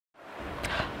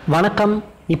வணக்கம்.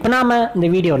 இப்போ நாம இந்த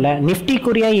வீடியோவில்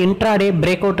நிஃப்டிக்குரிய இன்ட்ராடே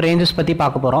பிரேக் அவுட் ரேஞ்சஸ் பற்றி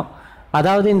பார்க்க போகிறோம்.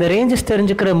 அதாவது இந்த ரேஞ்சஸ்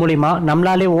தெரிஞ்சுக்கிற மூலிமா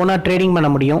நம்மளாலே ஓனாக ட்ரேடிங் பண்ண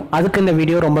முடியும். அதுக்கு இந்த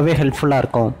வீடியோ ரொம்பவே ஹெல்ப்ஃபுல்லாக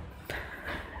இருக்கும்.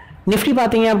 நிஃப்டி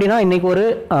பார்த்தீங்க அப்படின்னா இன்றைக்கி ஒரு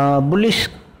புல்லிஷ்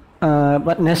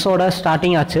நெஸ்ஸோட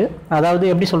ஸ்டார்டிங் ஆச்சு. அதாவது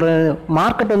எப்படி சொல்கிறது,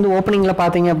 மார்க்கெட் வந்து ஓப்பனிங்கில்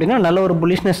பார்த்தீங்க அப்படின்னா நல்ல ஒரு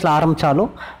புல்லிஷ்னஸில்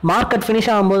ஆரம்பித்தாலும் மார்க்கெட்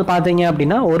ஃபினிஷ் ஆகும்போது பார்த்தீங்க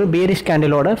அப்படின்னா ஒரு பேரிஷ்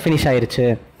கேண்டிலோட ஃபினிஷ் ஆயிடுச்சு.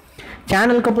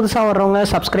 சேனலுக்கு புதுசாக வர்றவங்க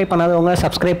சப்ஸ்கிரைப் பண்ணாதவங்க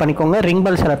சப்ஸ்கிரைப் பண்ணிக்கோங்க, ரிங்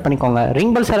பெல் செலக்ட் பண்ணிக்கோங்க.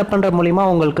 ரிங் பெல் செலக்ட் பண்ணுற மூலிமா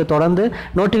உங்களுக்கு தொடர்ந்து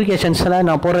நோட்டிஃபிகேஷன்ஸில்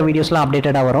நான் போகிற வீடியோஸ்லாம்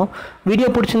அப்டேட்டடாக வரும். வீடியோ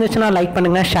பிடிச்சிருந்துச்சுன்னா லைக்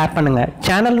பண்ணுங்கள், ஷேர் பண்ணுங்கள்.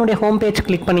 சேனலுடைய ஹோம் பேஜ்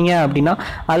கிளிக் பண்ணிங்க அப்படின்னா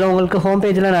அதில் உங்களுக்கு ஹோம்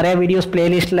பேஜில் நிறைய வீடியோஸ்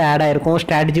பிளேலிஸ்ட்டில் ஆட் ஆகிருக்கும்.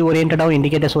 ஸ்ட்ராட்டஜி ஓரியன்டாகவும்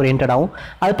இண்டிகேட்டர்ஸ் ஓரியன்டாகவும்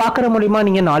அது பார்க்குற மூலிமா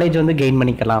நீங்கள் நாலேஜ் வந்து கெயின்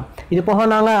பண்ணிக்கலாம். இது போக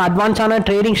நாங்கள் அட்வான்ஸான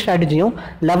ட்ரேடிங் ஸ்ட்ராட்டஜியும்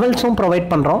லெவல்ஸும் ப்ரொவைட்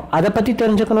பண்ணுறோம். அதை பற்றி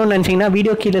தெரிஞ்சுக்கணும்னு நினச்சிங்கன்னா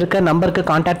வீடியோ கீழே இருக்க நம்பருக்கு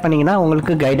கான்டாக்ட் பண்ணிங்கன்னா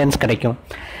உங்களுக்கு கைடன்ஸ் கிடைக்கும்.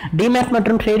 டிமேட்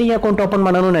மற்றும் ட்ரேடிங் அக்கௌண்ட் ஓப்பன்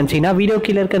பண்ணணும்னு நினச்சிங்கன்னா வீடியோ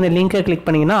கீழே இருக்க இந்த லிங்கை கிளிக்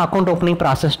பண்ணிங்கன்னா அக்கௌண்ட் ஓப்பனிங்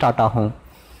ப்ராசஸ் ஸ்டார்ட் ஆகும்.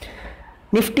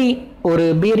 நிஃப்டி ஒரு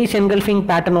பேரிஷ் என்கல்ஃபிங்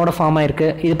பேட்டர்னோட ஃபார்ம் ஆயிருக்கு.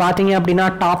 இது பார்த்தீங்க அப்படின்னா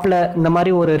டாப்பில் இந்த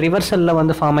மாதிரி ஒரு ரிவர்சலில்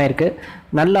வந்து ஃபார்ம் ஆயிருக்கு.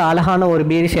 நல்ல அழகான ஒரு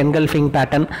bearish engulfing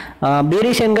pattern.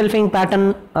 Bearish engulfing pattern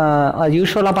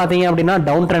யூஸ்வலாக பார்த்தீங்க அப்படின்னா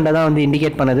டவுன் ட்ரெண்டை தான் வந்து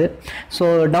இண்டிகேட் பண்ணுது. ஸோ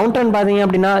டவுன் ட்ரெண்ட் பார்த்தீங்க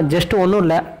அப்படின்னா ஜஸ்ட் ஒன்றும்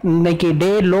இல்லை, இன்னைக்கு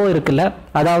டே லோ இருக்குல்ல,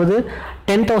 அதாவது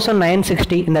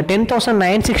 10,960. இந்த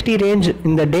 10,960 ரேஞ்ச்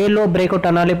இந்த டே லோ பிரேக் அவுட்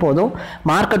ஆனாலே போதும்,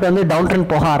 மார்க்கெட் வந்து டவுன் ட்ரெண்ட்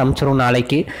போக ஆரம்பிச்சிடும்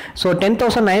நாளைக்கு. ஸோ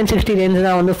 10,960 ரேஞ்ச்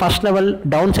தான் வந்து ஃபர்ஸ்ட் லெவல்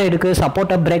டவுன் சைடுக்கு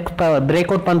சப்போர்ட்டை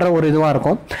பிரேக் அவுட் பண்ணுற ஒரு இதுவாக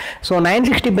இருக்கும். ஸோ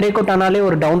 960 பிரேக் அவுட் ஆனாலே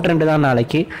ஒரு டவுன் ட்ரெண்ட் தான்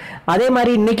நாளைக்கு. அதே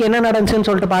மாதிரி இன்னைக்கு என்ன நடந்துச்சுன்னு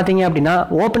சொல்லிட்டு பார்த்தீங்க அப்படின்னா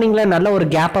ஓப்பனிங்கில் நல்ல ஒரு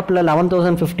கேப் அப்பில்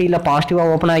 11,050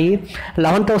 பாசிட்டிவாக ஓப்பன் ஆகி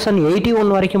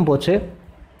 11,081 வரைக்கும் போச்சு.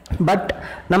 பட்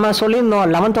நம்ம சொல்லியிருந்தோம்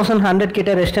 11,100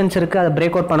 கிட்ட ரெசிஸ்டன்ஸ் இருக்குது, அதை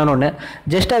பிரேக் அவுட் பண்ணணும்னு.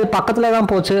 ஜஸ்ட் அது பக்கத்தில் தான்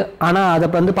போச்சு. ஆனால் அதை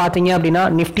வந்து பார்த்தீங்க அப்படின்னா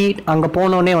நிஃப்டி அங்கே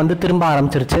போனோடனே வந்து திரும்ப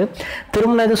ஆரம்பிச்சிருச்சு.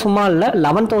 திரும்பினது சும்மா இல்லை,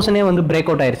 11,000 வந்து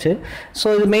பிரேக் அவுட் ஆயிடுச்சு. ஸோ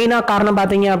இது மெயினாக காரணம்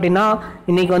பார்த்தீங்க அப்படின்னா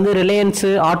இன்றைக்கி வந்து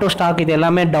ரிலையன்ஸு, ஆட்டோ ஸ்டாக் இது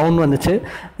எல்லாமே டவுன் வந்துச்சு.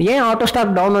 ஏன் ஆட்டோ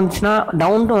ஸ்டாக் டவுன் வந்துச்சுன்னா,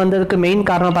 டவுன் வந்ததுக்கு மெயின்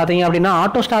காரணம் பார்த்தீங்க அப்படின்னா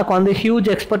ஆட்டோ ஸ்டாக் வந்து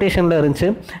ஹியூஜ் எக்ஸ்பெக்டேஷனில் இருந்துச்சு.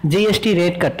 ஜிஎஸ்டி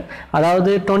ரேட் கட்,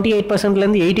 அதாவது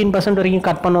 28%லேருந்து 18% வரைக்கும்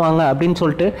கட் பண்ணுவாங்க அப்படின்னு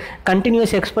சொல்லிட்டு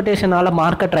கண்டினியூஸ் எக்ஸ்பெக்டேஷனால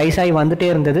மார்க்கெட் ரைஸ் ஆகி வந்துட்டே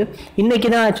இருந்தது. இன்னைக்கு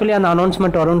தான் ஆக்சுவலி அந்த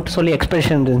அனௌன்ஸ்மெண்ட் வரும்னு சொல்லி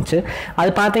எக்ஸ்பெக்டேஷன் இருந்துச்சு.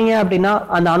 அது பார்த்தீங்க அப்படின்னா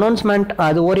அந்த அனௌன்ஸ்மெண்ட்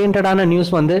அது ஓரியன்டான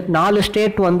நியூஸ் வந்து 4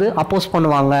 ஸ்டேட் வந்து அப்போஸ்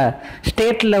பண்ணுவாங்க,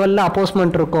 ஸ்டேட் லெவலில்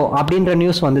அப்போஸ்மெண்ட் இருக்கும் அப்படின்ற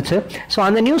நியூஸ் வந்துச்சு. ஸோ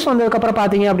அந்த நியூஸ் வந்ததுக்கப்புறம்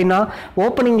பார்த்தீங்க அப்படின்னா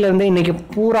ஓப்பனிங்லேருந்து இன்னைக்கு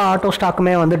பூரா ஆட்டோ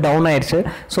ஸ்டாக்குமே வந்து டவுன் ஆயிடுச்சு.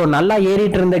 ஸோ நல்லா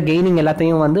ஏறிட்டு இருந்த கெய்னிங்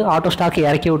எல்லாத்தையும் வந்து ஆட்டோ ஸ்டாக்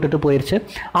இறக்கி விட்டுட்டு போயிடுச்சு.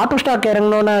 ஆட்டோ ஸ்டாக்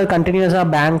இறங்கினோன்னா கண்டினியூஸாக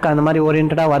பேங்க் அந்த மாதிரி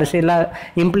ஓரியன்டாக வரிசையில்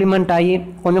இம்ப்ளிமெண்ட் ஆகி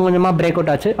கொஞ்சம் கொஞ்சமாக பிரேக் அவுட்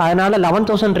ஆச்சு. அதனால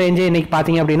 11,000 ரேஞ்சே இன்னைக்கு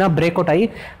பார்த்தீங்க அப்படின்னா பிரேக் அவுட் ஆகி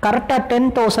கரெக்டாக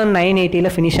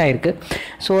 10,980 ஃபினிஷ் ஆயிருக்கு.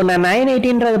 ஸோ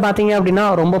 980ன்றது பார்த்தீங்க அப்படின்னா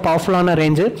ரொம்ப பவர்ஃபுல்லான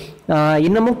ரேஞ்சு.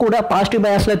 இன்னமும் கூட பாசிட்டிவ்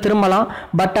பயாஸில் திரும்பலாம்.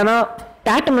 பட் ஆனால்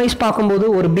பேட்டர்ன் வைஸ் பார்க்கும்போது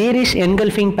ஒரு பேரிஷ்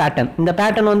என்கல்ஃபிங் பேட்டர்ன். இந்த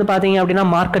பேட்டர்ன் வந்து பார்த்தீங்க அப்படின்னா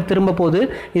மார்க்கெட் திரும்ப போது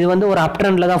இது வந்து ஒரு அப்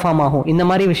ட்ரெண்டில் தான் ஃபார்ம் ஆகும். இந்த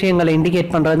மாதிரி விஷயங்களை இண்டிகேட்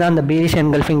பண்ணுறது தான் அந்த பேரிஷ்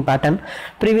என்கல்ஃபிங் பேட்டர்ன்.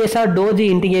 ப்ரீவியஸாக டோஜி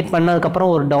இண்டிகேட்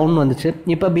பண்ணதுக்கப்புறம் ஒரு டவுன் வந்துச்சு,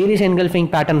 இப்போ பேரிஷ்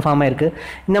என்கல்ஃபிங் பேட்டர்ன் ஃபார்ம் ஆயிருக்கு.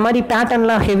 இந்த மாதிரி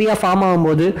பேட்டர்ன்லாம் ஹெவியாக ஃபார்ம்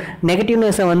ஆகும்போது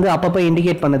நெகட்டிவ்னஸை வந்து அப்பப்போ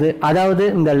இண்டிகேட் பண்ணுது. அதாவது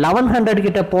இந்த 1100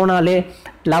 கிட்ட போனாலே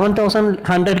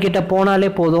 11,100 கிட்ட போனாலே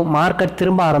போதும், மார்க்கெட்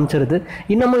திரும்ப ஆரம்பிச்சிருது.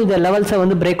 இன்னமும் இந்த லெவல்ஸை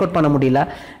வந்து பிரேக் அவுட் பண்ண முடியல.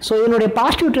 ஸோ இதனுடைய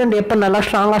பாசிட்டிவ் ட்ரெண்ட் எப்போ நல்லா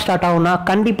ஸ்ட்ராங்காக ஸ்டார்ட் ஆகும்னா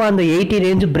கண்டிப்பாக அந்த 80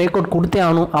 ரேஞ்சு பிரேக் அவுட் கொடுத்தே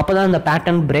ஆகணும். அப்போ தான் இந்த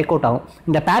பேட்டர்ன் பிரேக் அவுட் ஆகும்.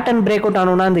 இந்த பேட்டர்ன் பிரேக் அவுட்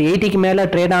ஆகணும்னா இந்த 80க்கு மேலே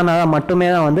ட்ரேட் ஆனால் மட்டுமே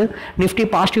தான் வந்து நிஃப்டி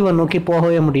பாசிட்டிவை நோக்கி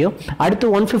போகவே முடியும்.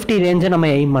 அடுத்து 150 ரேஞ்சை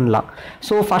நம்ம எய்ம் பண்ணலாம்.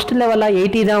 ஸோ ஃபர்ஸ்ட் லெவலாக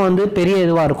 80 தான் வந்து பெரிய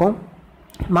இதுவாக இருக்கும்.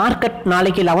 மார்க்கெட்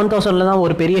நாளைக்கு 11,000 தான்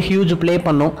ஒரு பெரிய ஹியூஜ் ப்ளே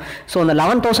பண்ணும். ஸோ இந்த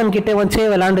 11,000 கிட்டே வச்சே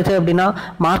விளாண்டுச்சு அப்படின்னா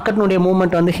மார்க்கெட்னுடைய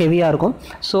மூவ்மெண்ட் வந்து ஹெவியாக இருக்கும்.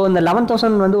 ஸோ இந்த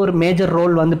 11,000 வந்து ஒரு மேஜர்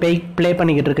ரோல் வந்து ப்ளே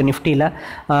பண்ணிக்கிட்டு இருக்கு நிஃப்டியில்.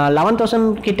 11,000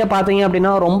 கிட்ட பார்த்தீங்க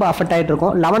அப்படின்னா ரொம்ப அஃபெக்ட் ஆகிட்டு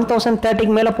இருக்கும்.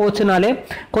 11,030க்கு மேலே போச்சுனாலே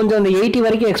கொஞ்சம் இந்த 80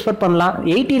 வரைக்கும் எக்ஸ்பெக்ட் பண்ணலாம்.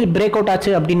 80 பிரேக் அவுட்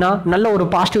ஆச்சு அப்படின்னா நல்ல ஒரு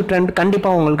பாசிட்டிவ் ட்ரெண்ட்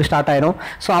கண்டிப்பாக உங்களுக்கு ஸ்டார்ட் ஆயிடும்.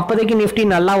 ஸோ அப்போதைக்கு நிஃப்டி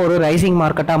நல்லா ஒரு ரைசிங்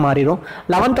மார்க்கெட்டாக மாறிடும்.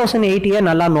 11,080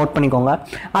 நல்லா நோட் பண்ணிக்கோங்க.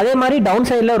 அதே மாதிரி டவுன்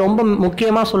சைடில் ரொம்ப முக்கியமாக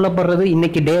சொல்லப்படுறது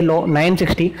இன்னைக்கு டே லோ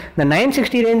 960. இந்த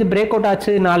 960 ரேஞ்ச் பிரேக் அவுட்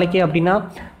ஆச்சு நாளைக்கு அப்படின்னா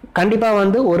கண்டிப்பாக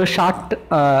வந்து ஒரு ஷார்ட்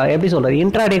எப்படி சொல்கிறது,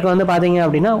 இன்ட்ராடேக்கு வந்து பார்த்தீங்க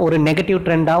அப்படின்னா ஒரு நெகட்டிவ்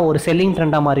ட்ரெண்டாக ஒரு செல்லிங்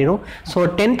ட்ரெண்டாக மாறிடும். ஸோ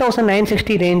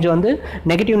 10,960 ரேஞ்ச் வந்து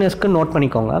நெகட்டிவ்னஸ்க்கு நோட்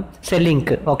பண்ணிக்கோங்க,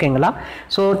 செல்லிங்க்கு. ஓகேங்களா?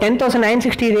 ஸோ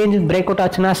 10,960 ரேஞ்ச் பிரேக் அவுட்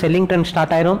ஆச்சுன்னா செல்லிங் ட்ரெண்ட்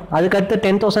ஸ்டார்ட் ஆயிரும். அதுக்கடுத்து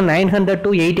 10,900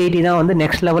 to 880 தான் வந்து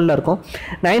நெக்ஸ்ட் லெவலில் இருக்கும்.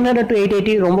 900 to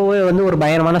 880 ரொம்பவே வந்து ஒரு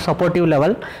பயங்கரமான சப்போர்ட்டிவ்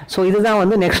லெவல். ஸோ இதுதான்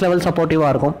வந்து நெக்ஸ்ட் லெவல்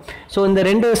சப்போர்ட்டிவாக இருக்கும். ஸோ இந்த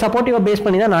ரெண்டு சப்போர்ட்டிவாக பேஸ்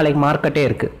பண்ணி தான் நாளைக்கு மார்க்கெட்டே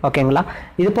இருக்குது. ஓகேங்களா?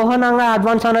 இது போக நாங்கள்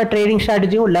அட்வான்ஸான ட்ரேடிங்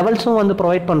ஸ்ட்ராட்டஜியும் லெவல்ஸும் வந்து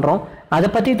ப்ரொவைட் பண்ணுறோம். அதை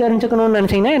பற்றி தெரிஞ்சுக்கணும்னு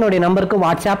நினச்சிங்கன்னா என்னுடைய நம்பருக்கு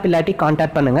வாட்ஸ்அப் இல்லாட்டி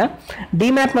கான்டாக்ட் பண்ணுங்கள்.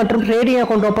 டிமேட் மற்றும் ட்ரேடிங்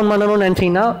அக்கௌண்ட் ஓப்பன் பண்ணணும்னு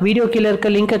நினச்சிங்கன்னா வீடியோ கீழே இருக்க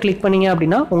லிங்கை கிளிக் பண்ணிங்க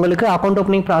அப்படின்னா உங்களுக்கு அக்கௌண்ட்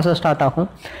ஓப்பனிங் ப்ராசஸ் ஸ்டார்ட் ஆகும்.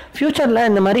 ஃப்யூச்சரில்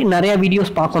இந்த மாதிரி நிறையா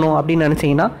வீடியோஸ் பார்க்கணும் அப்படின்னு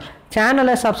நினச்சிங்கன்னா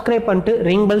சேனலை சப்ஸ்கிரைப் பண்ணிட்டு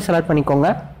ரிங் பெல் செலக்ட் பண்ணிக்கோங்க.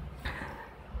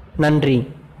 நன்றி.